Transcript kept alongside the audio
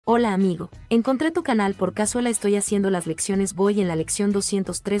Hola amigo, encontré tu canal por casualidad, estoy haciendo las lecciones, voy en la lección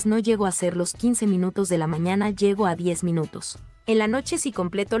 203, no llego a hacer los 15 minutos de la mañana, llego a 10 minutos. En la noche si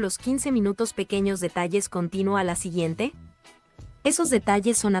completo los 15 minutos, pequeños detalles, continúo a la siguiente. Esos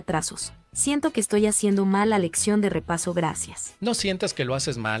detalles son atrasos. Siento que estoy haciendo mal la lección de repaso, gracias. No sientas que lo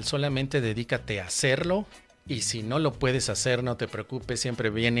haces mal, solamente dedícate a hacerlo. Y si no lo puedes hacer, no te preocupes, siempre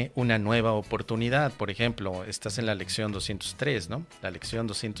viene una nueva oportunidad. Por ejemplo, estás en la lección 203, ¿no? La lección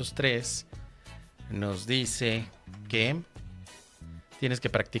 203 nos dice que tienes que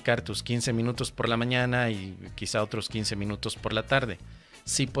practicar tus 15 minutos por la mañana y quizá otros 15 minutos por la tarde.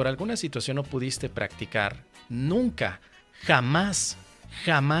 Si por alguna situación no pudiste practicar, nunca, jamás,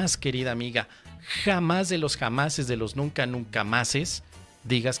 querida amiga, jamás de los jamases, de los nunca, nunca máses,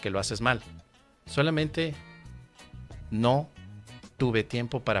 digas que lo haces mal. Solamente no tuve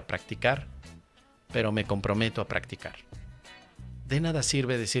tiempo para practicar, pero me comprometo a practicar. De nada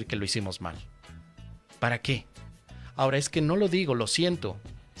sirve decir que lo hicimos mal. ¿Para qué? Ahora es que no lo digo, lo siento.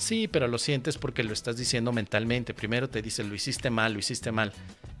 Sí, pero lo sientes porque lo estás diciendo mentalmente. Primero te dicen, lo hiciste mal.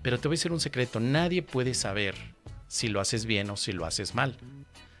 Pero te voy a decir un secreto, nadie puede saber si lo haces bien o si lo haces mal.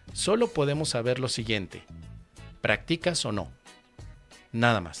 Solo podemos saber lo siguiente, ¿practicas o no?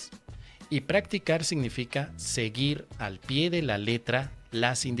 Nada más. Y practicar significa seguir al pie de la letra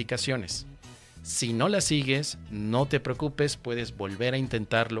las indicaciones. Si no las sigues, no te preocupes, puedes volver a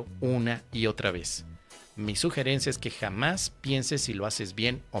intentarlo una y otra vez. Mi sugerencia es que jamás pienses si lo haces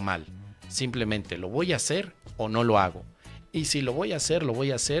bien o mal. Simplemente, ¿lo voy a hacer o no lo hago? Y si lo voy a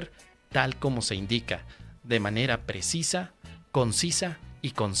hacer tal como se indica, de manera precisa, concisa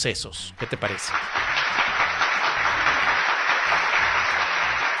y con sesos. ¿Qué te parece?